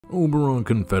Oberon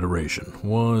Confederation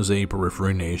was a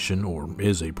periphery nation, or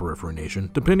is a periphery nation,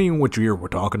 depending on which year we're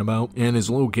talking about, and is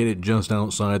located just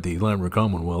outside the Lateran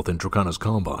Commonwealth in Trocanas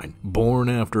Combine. Born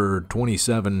after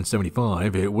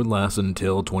 2775, it would last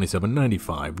until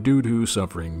 2795 due to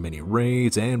suffering many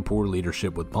raids and poor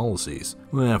leadership with policies.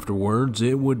 Afterwards,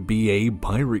 it would be a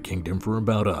pirate kingdom for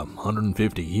about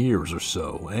 150 years or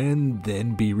so, and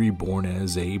then be reborn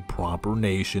as a proper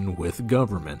nation with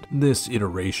government. This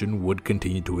iteration would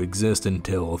continue to exist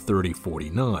until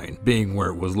 3049. Being where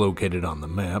it was located on the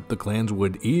map, the clans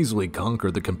would easily conquer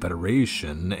the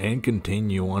Confederation and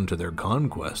continue on to their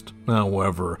conquest.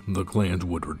 However, the clans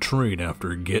would retreat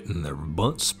after getting their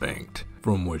butts spanked,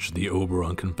 from which the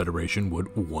Oberon Confederation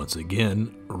would once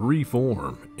again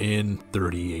reform in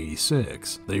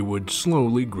 3086. They would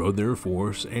slowly grow their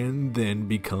force and then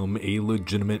become a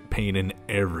legitimate pain in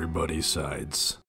everybody's sides.